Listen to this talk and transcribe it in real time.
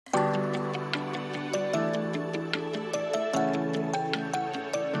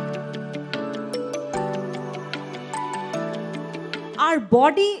our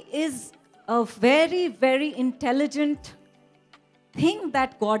body is a very, very intelligent thing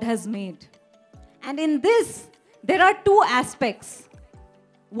that God has made. And in this, there are two aspects.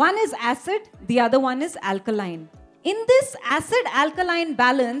 One is acid, the other one is alkaline. In this acid-alkaline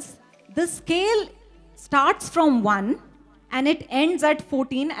balance, the scale starts from 1 and it ends at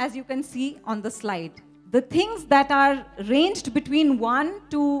 14, as you can see on the slide. The things that are ranged between 1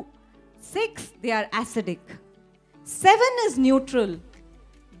 to 6, they are acidic. 7 is neutral,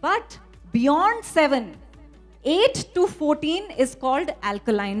 but beyond 7, 8 to 14 is called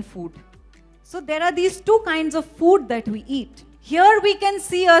alkaline food. So there are these two kinds of food that we eat. Here we can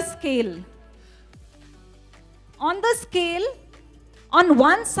see a scale. On the scale, on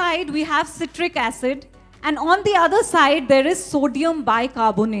one side we have citric acid and on the other side there is sodium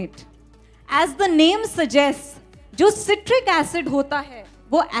bicarbonate. As the name suggests, जो citric acid होता है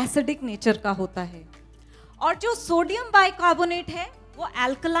वो acidic nature का होता है और जो sodium bicarbonate है वो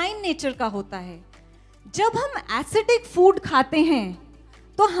alkaline nature का होता है. जब हम acidic food खाते हैं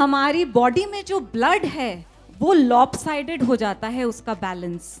तो हमारी बॉडी में जो ब्लड है वो lopsided हो जाता है उसका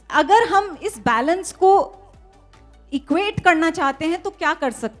बैलेंस. अगर हम इस बैलेंस को इक्वेट करना चाहते हैं तो क्या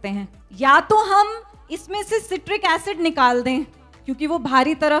कर सकते हैं? या तो हम इसमें से सिट्रिक एसिड निकाल दें क्योंकि वो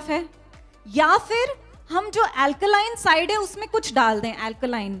भारी तरफ है, या फिर हम जो अल्कलाइन साइड है उसमें कुछ डाल दें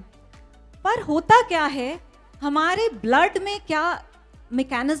अल्कलाइन. पर होता क्या है, हमारे ब्लड में क्या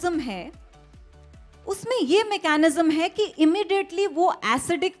मैकेनिज्म है, उसमें ये मैकेनिज्म है कि इमीडिएटली वो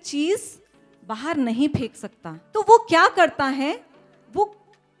एसिडिक चीज बाहर नहीं फेंक सकता. तो वो क्या करता है, वो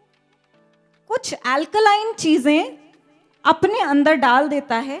कुछ अल्कलाइन चीजें अपने अंदर डाल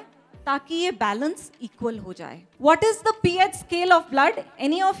देता है ताकि ये बैलेंस इक्वल हो जाए. What is the pH scale of blood?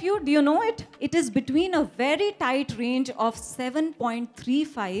 Any of you, do you know it? It is between a very tight range of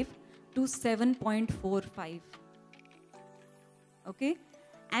 7.35 to 7.45. Okay?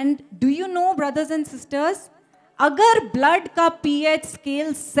 And do you know, brothers and sisters, अगर blood का pH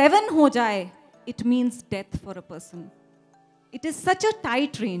scale 7 हो जाए, it means death for a person. It is such a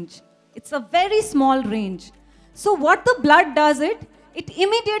tight range. It's a very small range. So what the blood does, it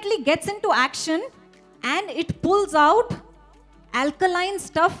immediately gets into action and it pulls out alkaline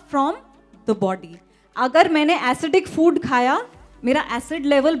stuff from the body. अगर मैंने acidic food खाया, मेरा acid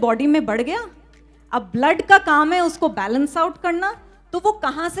level body में बढ़ गया, अब blood का काम है उसको balance out करना, तो वो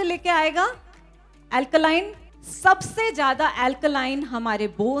कहाँ से लेके आएगा? Alkaline. सबसे ज़्यादा alkaline हमारे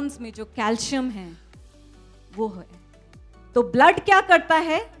bones में जो calcium है, वो है. तो blood क्या करता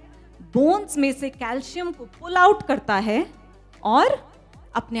है? बोन्स में से कैल्शियम को पुल आउट करता है और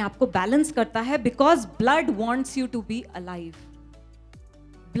अपने आप को बैलेंस करता है, because blood wants you to be alive.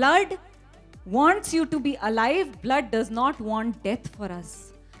 Blood wants you to be alive. Blood does not want death for us.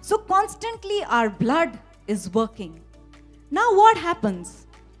 So constantly our blood is working. Now what happens?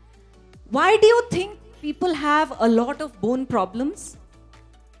 Why do you think people have a lot of bone problems?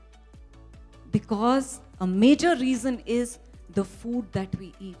 Because a major reason is the food that we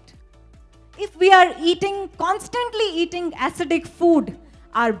eat. If we are constantly eating acidic food,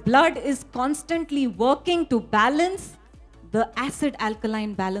 our blood is constantly working to balance the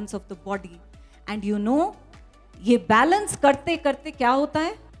acid-alkaline balance of the body. And you know, ये balance करते करते क्या होता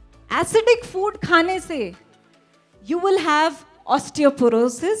है? Acidic food खाने से you will have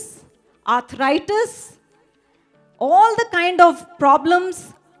osteoporosis, arthritis, all the kind of problems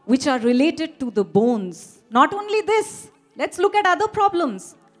which are related to the bones. Not only this, let's look at other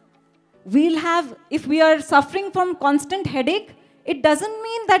problems. We'll have, if we are suffering from constant headache, it doesn't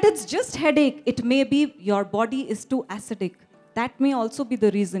mean that it's just headache. It may be your body is too acidic. That may also be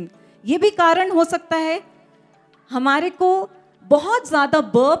the reason. ये भी कारण हो सकता है हमारे को बहुत ज़्यादा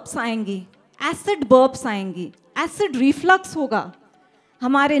burps आएंगी, acid burps आएंगी, acid reflux होगा,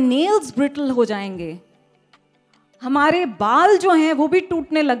 हमारे nails brittle हो जाएंगे, हमारे बाल जो हैं वो भी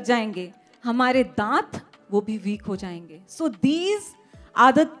टूटने लग जाएंगे, हमारे दांत वो भी वीक हो जाएंगे. So these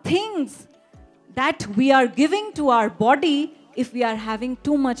are the things that we are giving to our body if we are having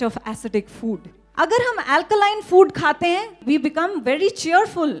too much of acidic food. अगर हम alkaline food खाते हैं, we become very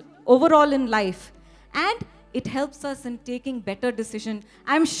cheerful overall in life and it helps us in taking better decision.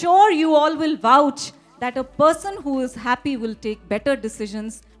 I'm sure you all will vouch that a person who is happy will take better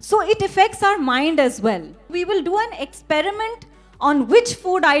decisions. So it affects our mind as well. We will do an experiment on which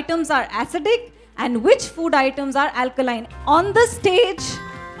food items are acidic and which food items are alkaline. On the stage,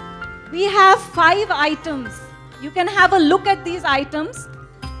 we have 5 items. You can have a look at these items.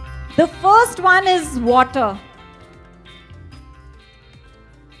 The first one is water.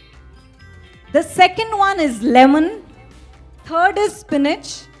 The second one is lemon. Third is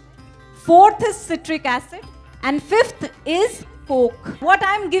spinach. Fourth is citric acid. And fifth is Coke. What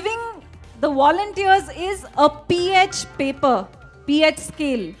I'm giving the volunteers is a pH paper, pH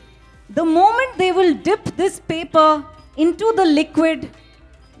scale. The moment they will dip this paper into the liquid,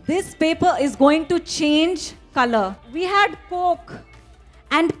 this paper is going to change color. We had Coke,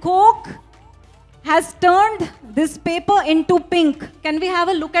 and Coke has turned this paper into pink. Can we have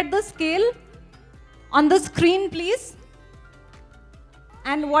a look at the scale on the screen, please?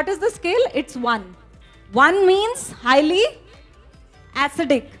 And what is the scale? It's 1. 1 means highly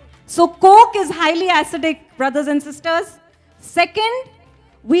acidic. So Coke is highly acidic, brothers and sisters. Second,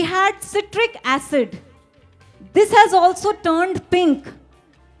 we had citric acid. This has also turned pink,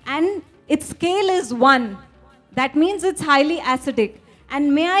 and its scale is 1. That means it's highly acidic.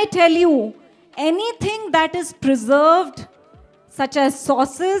 And may I tell you, anything that is preserved, such as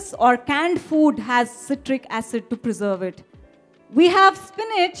sauces or canned food, has citric acid to preserve it. We have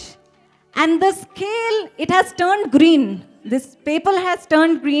spinach, and the scale, it has turned green. This paper has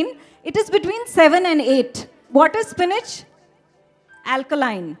turned green. It is between 7 and 8. What is spinach?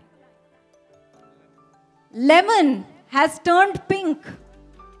 Alkaline. Lemon has turned pink.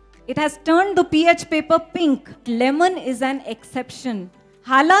 It has turned the pH paper pink. Lemon is an exception.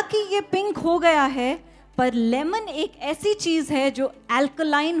 हालांकि ये pink हो गया है, पर lemon एक ऐसी चीज है जो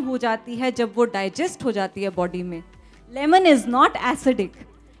अल्कलाइन हो जाती है जब वो डाइजेस्ट हो जाती है बॉडी में. Lemon is not acidic.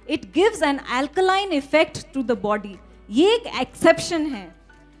 It gives an alkaline effect to the body. ये एक एक्सेप्शन है.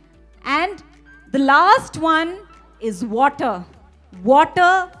 And the last one is water.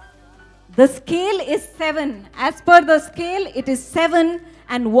 Water, the scale is 7. As per the scale, it is 7,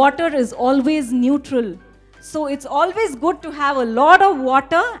 and water is always neutral. So it's always good to have a lot of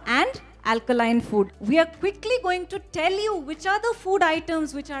water and alkaline food. We are quickly going to tell you which are the food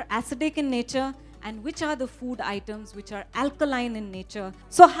items which are acidic in nature and which are the food items which are alkaline in nature.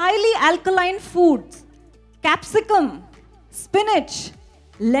 So highly alkaline foods: capsicum, spinach,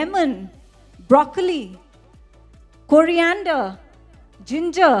 lemon, broccoli, coriander,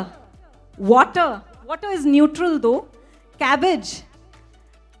 ginger, water. Water is neutral though. Cabbage,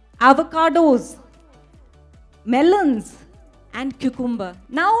 avocados, melons, and cucumber.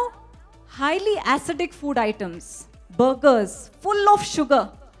 Now, highly acidic food items. Burgers, full of sugar.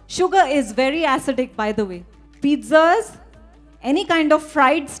 Sugar is very acidic, by the way. Pizzas, any kind of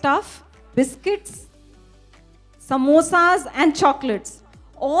fried stuff, biscuits, samosas, and chocolates.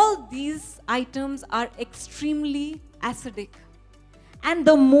 All these items are extremely acidic. And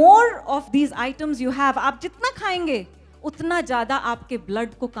the more of these items you have, आप जितना खाएंगे उतना ज़्यादा आपके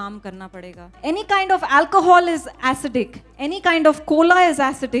blood को काम करना पड़ेगा. Any kind of alcohol is acidic. Any kind of cola is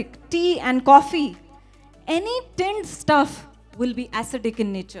acidic. Tea and coffee. Any tinned stuff will be acidic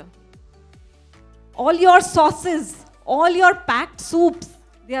in nature. All your sauces, all your packed soups,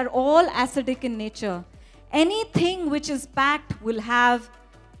 they are all acidic in nature. Anything which is packed will have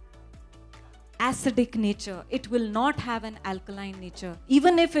acidic nature. It will not have an alkaline nature,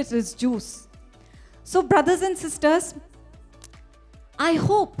 even if it is juice. So brothers and sisters, I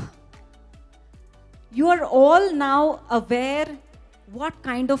hope you are all now aware what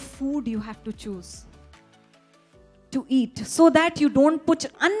kind of food you have to choose to eat, so that you don't put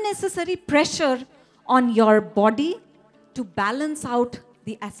unnecessary pressure on your body to balance out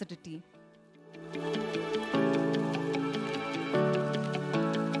the acidity.